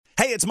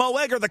Hey, it's Mo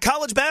Egger. The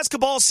college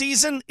basketball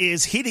season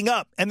is heating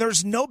up, and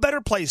there's no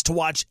better place to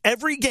watch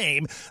every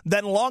game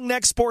than Long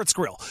Neck Sports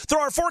Grill. There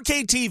are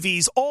 4K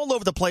TVs all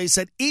over the place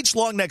at each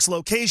Long Neck's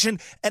location,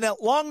 and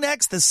at Long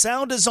Neck's, the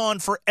sound is on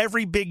for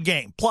every big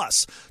game.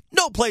 Plus,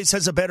 no place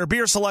has a better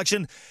beer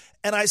selection.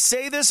 And I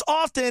say this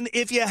often,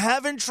 if you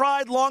haven't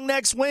tried Long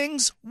Neck's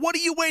wings, what are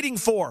you waiting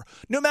for?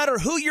 No matter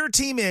who your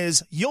team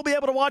is, you'll be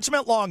able to watch them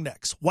at Long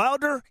Neck's,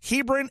 Wilder,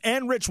 Hebron,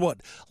 and Richwood.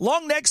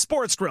 Long Neck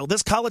Sports Grill,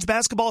 this college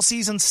basketball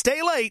season.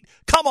 Stay late,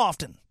 come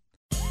often.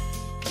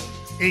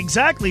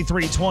 Exactly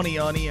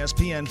 3:20 on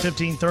ESPN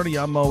 1530.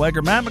 I'm Mo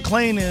Egger. Matt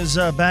McClain is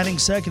batting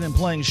second and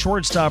playing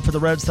shortstop for the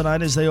Reds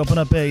tonight as they open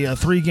up a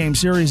three-game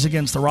series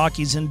against the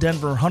Rockies in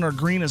Denver. Hunter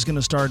Green is going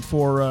to start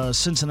for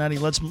Cincinnati.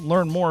 Let's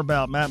learn more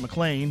about Matt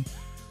McClain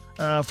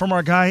from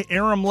our guy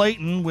Aram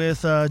Leighton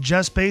with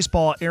Just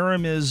Baseball.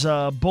 Aram is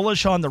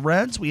bullish on the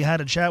Reds. We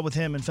had a chat with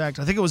him. In fact,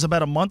 I think it was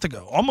about a month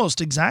ago,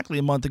 almost exactly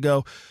a month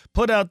ago.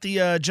 Put out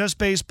the Just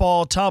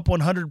Baseball Top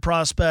 100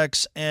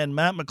 Prospects, and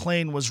Matt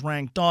McClain was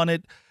ranked on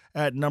it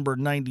at number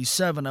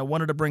 97. I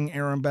wanted to bring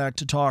Aram back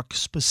to talk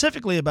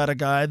specifically about a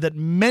guy that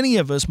many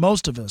of us,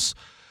 most of us,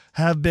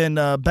 have been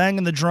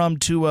banging the drum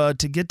to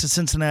get to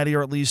Cincinnati,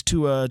 or at least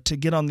to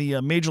get on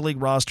the Major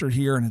League roster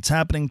here, and it's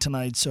happening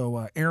tonight.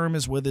 So Aram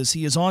is with us.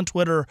 He is on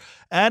Twitter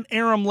at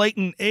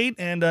AramLeighton8,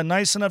 and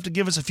nice enough to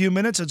give us a few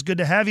minutes. It's good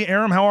to have you,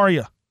 Aram. How are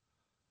you?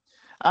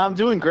 I'm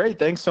doing great.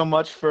 Thanks so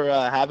much for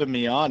having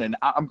me on, and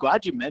I'm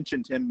glad you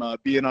mentioned him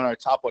being on our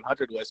top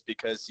 100 list,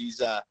 because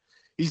he's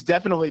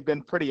definitely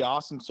been pretty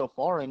awesome so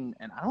far, and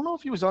I don't know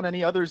if he was on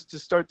any others to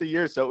start the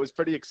year, so it was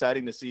pretty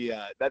exciting to see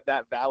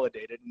that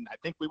validated, and I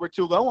think we were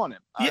too low on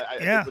him. I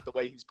think with the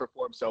way he's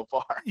performed so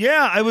far.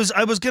 Yeah, I was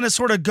going to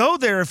sort of go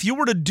there. If you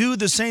were to do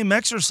the same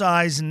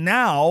exercise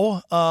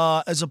now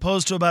as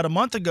opposed to about a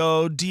month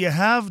ago, do you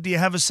have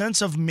a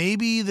sense of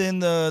maybe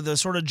then the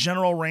sort of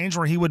general range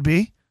where he would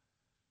be?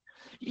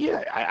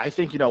 Yeah, I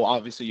think,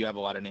 obviously you have a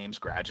lot of names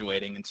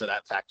graduating, and so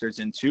that factors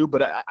in too.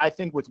 But I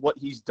think with what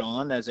he's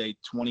done as a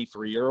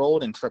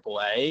 23-year-old in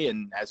AAA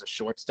and as a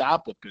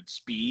shortstop with good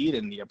speed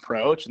and the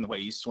approach and the way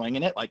he's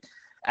swinging it, like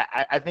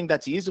I think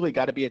that's easily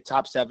got to be a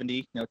top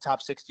 70,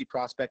 top 60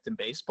 prospect in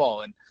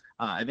baseball. And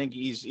I think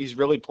he's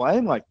really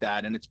playing like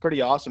that. And it's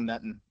pretty awesome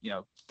that in,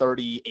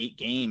 38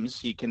 games,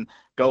 he can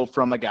go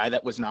from a guy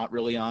that was not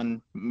really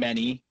on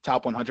many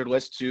top 100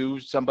 lists to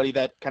somebody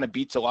that kind of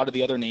beats a lot of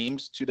the other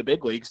names to the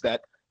big leagues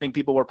that I think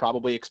people were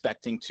probably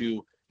expecting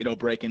to,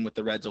 break in with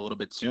the Reds a little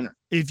bit sooner.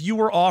 If you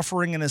were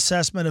offering an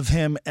assessment of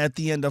him at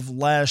the end of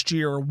last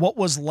year, what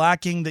was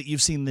lacking that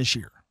you've seen this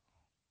year?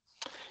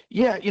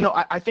 Yeah,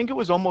 I think it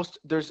was almost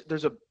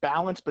there's a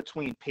balance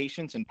between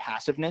patience and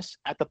passiveness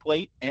at the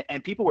plate,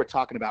 and people were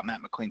talking about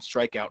Matt McClain's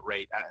strikeout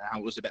rate, how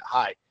it was a bit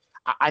high.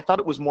 I thought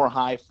it was more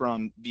high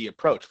from the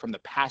approach, from the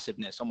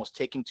passiveness, almost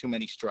taking too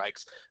many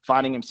strikes,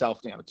 finding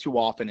himself too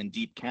often in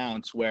deep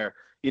counts where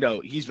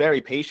he's very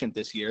patient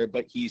this year,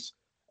 but he's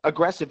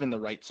aggressive in the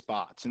right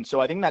spots, and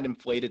so I think that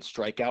inflated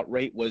strikeout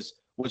rate was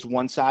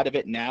one side of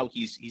it. Now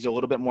he's a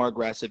little bit more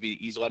aggressive.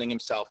 He's letting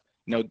himself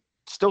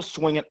still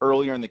swing it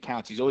earlier in the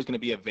counts. He's always going to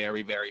be a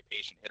very, very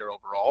patient hitter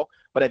overall,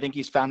 but I think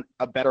he's found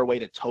a better way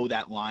to toe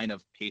that line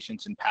of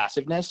patience and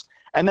passiveness.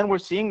 And then we're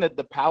seeing that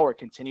the power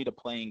continue to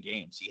play in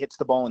games. He hits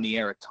the ball in the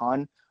air a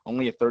ton,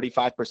 only a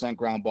 35%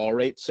 ground ball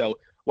rate. So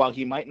while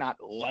he might not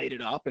light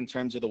it up in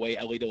terms of the way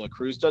Ellie De La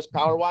Cruz does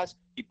power-wise,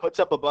 he puts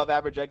up above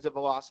average exit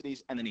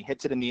velocities, and then he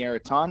hits it in the air a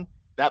ton.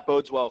 That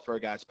bodes well for a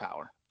guy's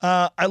power.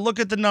 I look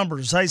at the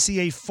numbers. I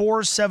see a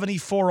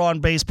 474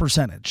 on-base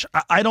percentage.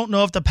 I don't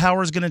know if the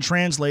power is going to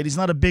translate. He's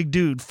not a big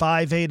dude,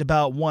 5'8",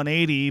 about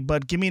 180,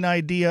 but give me an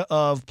idea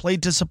of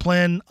plate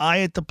discipline, eye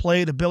at the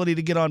plate, ability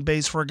to get on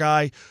base for a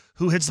guy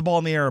who hits the ball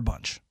in the air a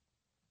bunch.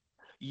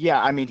 Yeah,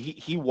 I mean,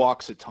 he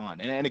walks a ton.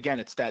 And again,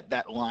 it's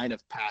that line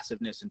of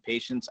passiveness and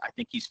patience. I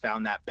think he's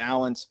found that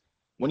balance.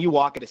 When you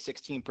walk at a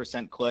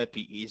 16% clip,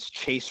 his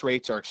chase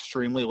rates are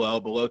extremely low,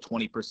 below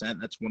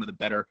 20%. That's one of the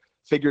better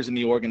figures in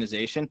the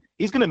organization.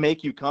 He's going to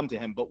make you come to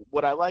him. But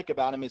what I like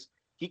about him is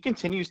he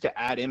continues to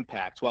add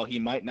impact. While he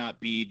might not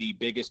be the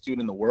biggest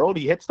dude in the world,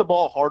 he hits the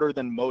ball harder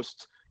than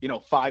most,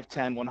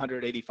 5'10",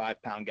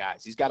 185-pound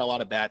guys. He's got a lot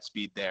of bat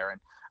speed there.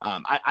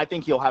 And I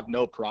think he'll have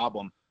no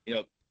problem,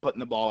 putting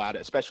the ball out,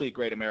 especially at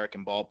Great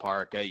American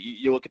Ballpark.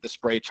 You look at the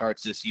spray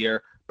charts this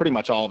year, pretty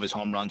much all of his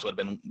home runs would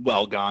have been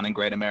well gone in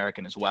Great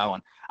American as well.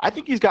 And I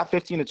think he's got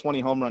 15 to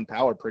 20 home run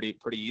power pretty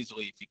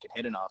easily if he can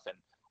hit enough.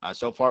 And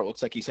so far, it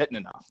looks like he's hitting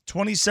enough.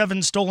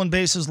 27 stolen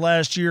bases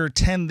last year,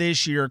 10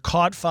 this year,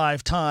 caught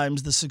 5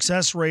 times. The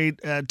success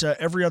rate at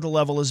every other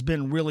level has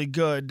been really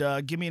good.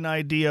 Give me an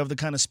idea of the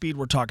kind of speed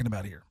we're talking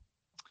about here.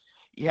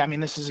 Yeah, I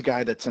mean, this is a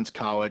guy that since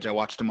college, I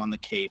watched him on the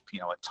Cape, a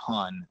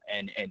ton.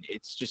 And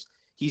it's just,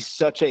 he's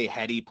such a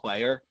heady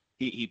player.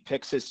 He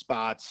picks his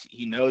spots.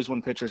 He knows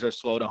when pitchers are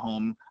slow to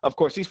home. Of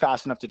course, he's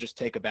fast enough to just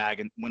take a bag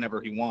and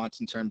whenever he wants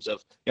in terms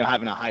of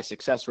having a high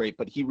success rate,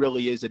 but he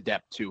really is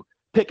adept to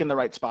picking the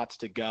right spots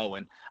to go.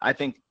 And I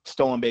think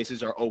stolen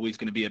bases are always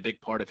going to be a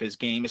big part of his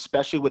game,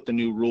 especially with the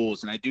new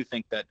rules. And I do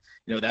think that,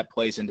 that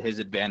plays into his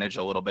advantage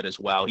a little bit as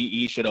well.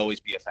 He should always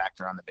be a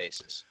factor on the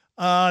bases.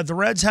 The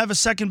Reds have a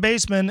second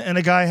baseman and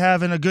a guy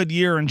having a good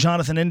year in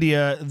Jonathan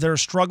India. They're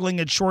struggling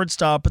at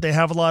shortstop, but they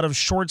have a lot of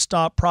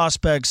shortstop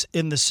prospects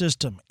in the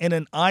system. In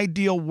an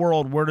ideal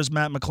world, where does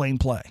Matt McLain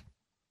play?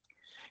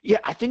 Yeah,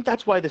 I think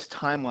that's why this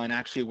timeline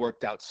actually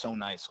worked out so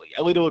nicely.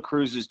 Elly De La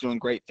Cruz is doing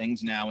great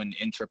things now in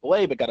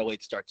AAA, but got a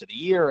late start to the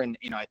year. And,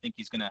 I think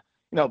he's going to,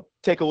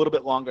 take a little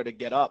bit longer to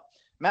get up.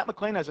 Matt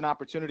McLain has an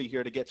opportunity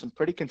here to get some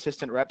pretty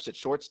consistent reps at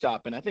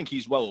shortstop. And I think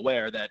he's well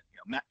aware that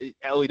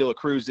Elly De La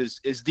Cruz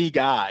is the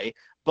guy.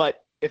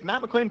 But if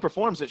Matt McLain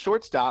performs at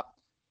shortstop,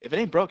 if it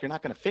ain't broke, you're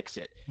not going to fix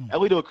it.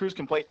 Elly De La Cruz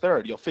can play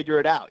third. You'll figure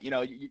it out.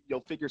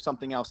 You'll figure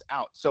something else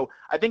out. So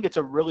I think it's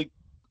a really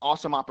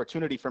awesome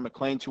opportunity for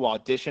McLain to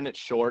audition at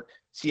short,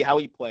 see how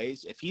he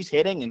plays. If he's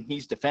hitting and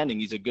he's defending,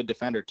 he's a good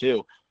defender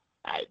too.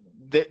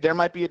 There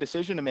might be a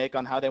decision to make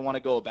on how they want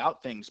to go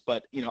about things,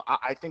 but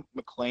I think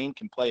McLain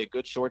can play a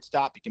good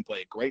shortstop. He can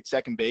play a great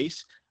second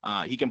base.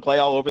 He can play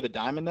all over the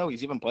diamond though.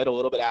 He's even played a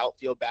little bit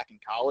outfield back in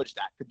college.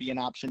 That could be an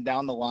option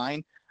down the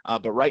line.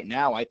 But right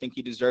now, I think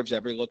he deserves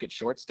every look at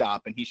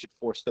shortstop, and he should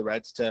force the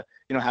Reds to,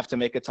 have to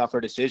make a tougher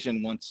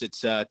decision once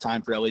it's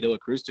time for Elly De La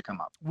Cruz to come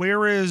up.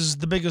 Where is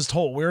the biggest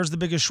hole? Where is the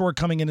biggest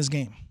shortcoming in his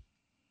game?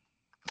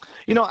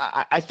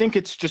 I think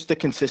it's just the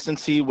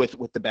consistency with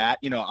the bat.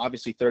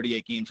 Obviously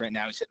 38 games right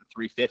now, he's hitting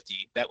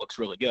 350. That looks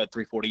really good,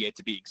 348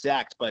 to be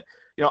exact. But,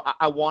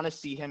 I want to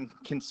see him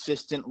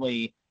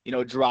consistently,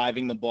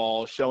 driving the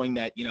ball, showing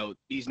that,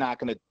 he's not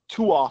going to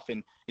too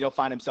often,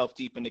 find himself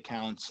deep into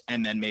counts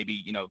and then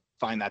maybe,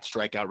 find that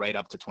strikeout rate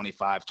up to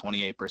 25,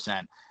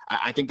 28%.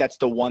 I think that's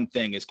the one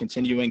thing, is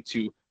continuing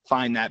to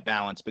find that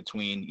balance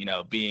between,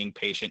 being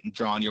patient and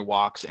drawing your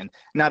walks and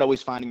not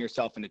always finding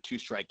yourself in a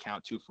 2-strike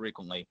count too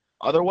frequently.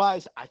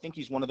 Otherwise, I think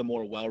he's one of the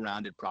more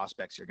well-rounded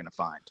prospects you're going to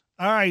find.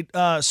 All right,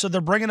 so they're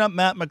bringing up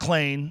Matt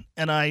McLain,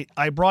 and I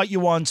brought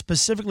you on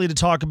specifically to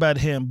talk about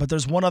him, but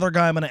there's one other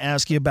guy I'm going to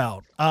ask you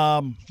about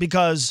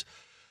because,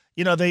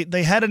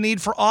 they had a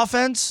need for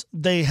offense.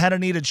 They had a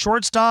need at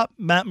shortstop.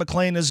 Matt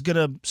McLain is going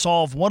to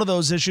solve one of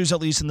those issues,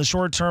 at least in the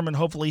short term, and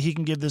hopefully he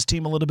can give this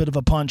team a little bit of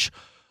a punch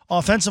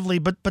offensively,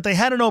 but they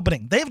had an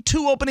opening. They have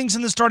 2 openings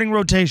in the starting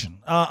rotation.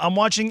 I'm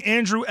watching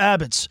Andrew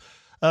Abbott's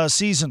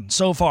season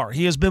so far.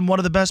 He has been one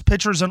of the best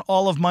pitchers in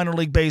all of minor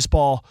league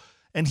baseball,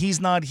 and he's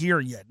not here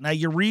yet. Now,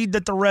 you read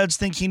that the Reds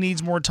think he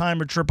needs more time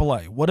at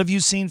AAA. What have you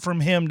seen from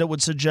him that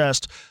would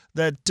suggest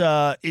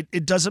that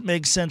it doesn't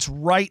make sense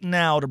right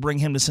now to bring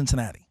him to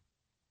Cincinnati?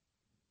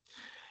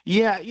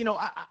 Yeah,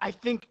 I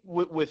think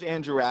with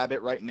Andrew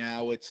Abbott right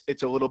now, it's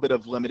a little bit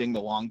of limiting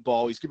the long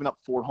ball. He's given up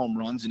 4 home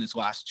runs in his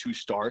last 2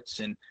 starts.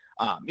 And,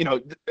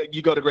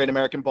 you go to Great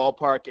American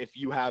Ballpark, if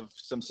you have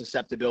some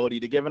susceptibility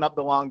to giving up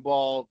the long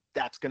ball,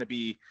 that's going to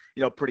be,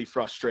 pretty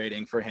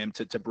frustrating for him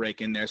to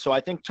break in there. So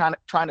I think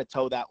trying to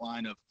toe that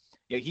line of,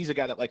 he's a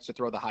guy that likes to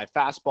throw the high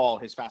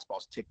fastball. His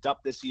fastball's ticked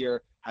up this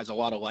year, has a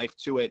lot of life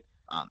to it.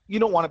 You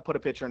don't want to put a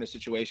pitcher in a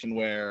situation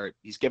where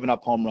he's giving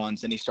up home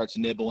runs and he starts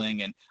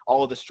nibbling and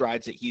all of the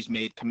strides that he's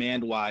made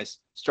command-wise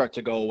start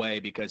to go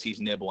away because he's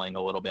nibbling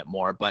a little bit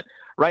more. But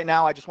right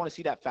now, I just want to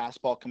see that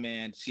fastball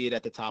command, see it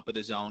at the top of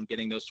the zone,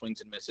 getting those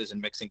swings and misses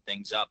and mixing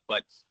things up.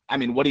 But,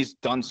 what he's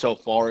done so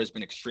far has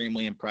been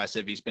extremely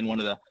impressive. He's been one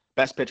of the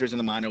best pitchers in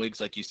the minor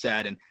leagues, like you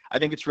said. And I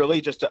think it's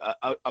really just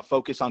a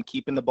focus on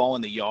keeping the ball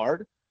in the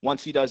yard.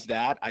 Once he does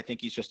that, I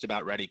think he's just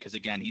about ready because,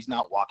 again, he's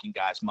not walking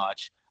guys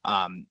much.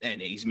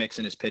 And he's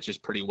mixing his pitches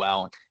pretty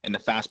well, and the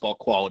fastball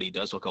quality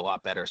does look a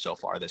lot better so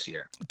far this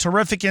year.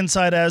 Terrific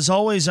insight as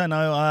always. I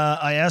know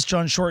I asked you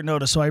on short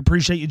notice, so I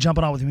appreciate you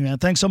jumping on with me, man.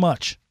 Thanks so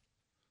much.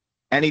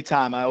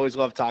 Anytime. I always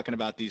love talking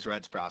about these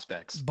Reds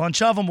prospects.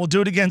 Bunch of them. We'll do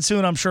it again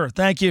soon, I'm sure.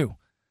 Thank you.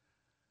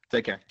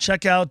 Take care.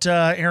 Check out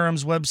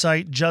Aram's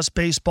website,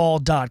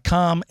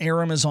 justbaseball.com.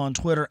 Aram is on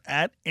Twitter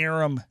at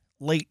Aram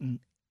Leighton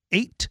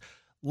 8.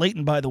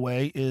 Leighton, by the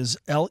way, is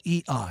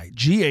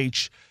Leighton.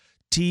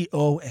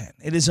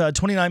 It is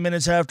 29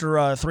 minutes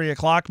after 3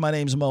 o'clock. My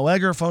name's Mo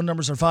Egger. Phone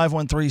numbers are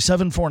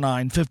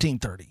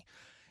 513-749-1530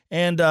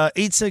 and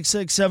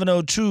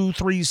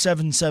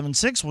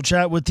 866-702-3776. We'll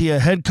chat with the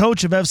head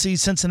coach of FC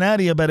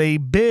Cincinnati about a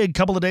big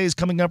couple of days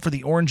coming up for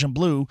the Orange and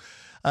Blue.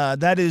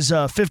 That is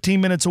 15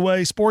 minutes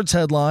away. Sports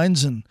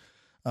headlines and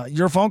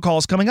your phone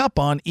calls coming up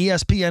on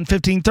ESPN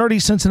 1530,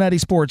 Cincinnati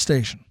Sports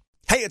Station.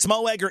 Hey, it's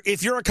Mo Egger.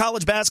 If you're a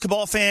college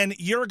basketball fan,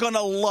 you're going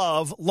to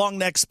love Long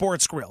Neck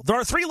Sports Grill. There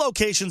are 3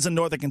 locations in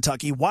Northern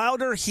Kentucky,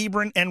 Wilder,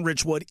 Hebron, and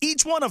Richwood.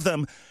 Each one of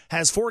them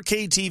has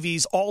 4K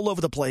TVs all over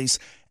the place.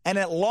 And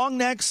at Long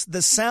Necks,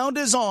 the sound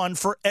is on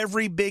for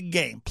every big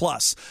game.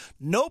 Plus,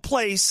 no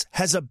place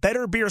has a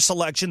better beer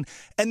selection,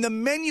 and the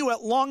menu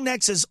at Long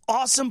Necks is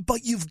awesome,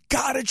 but you've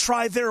got to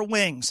try their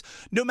wings.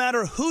 No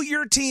matter who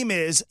your team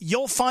is,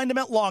 you'll find them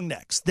at Long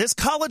Necks. This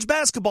college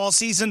basketball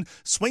season,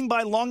 swing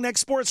by Long Neck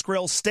Sports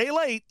Grill. Stay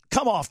late.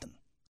 Come often.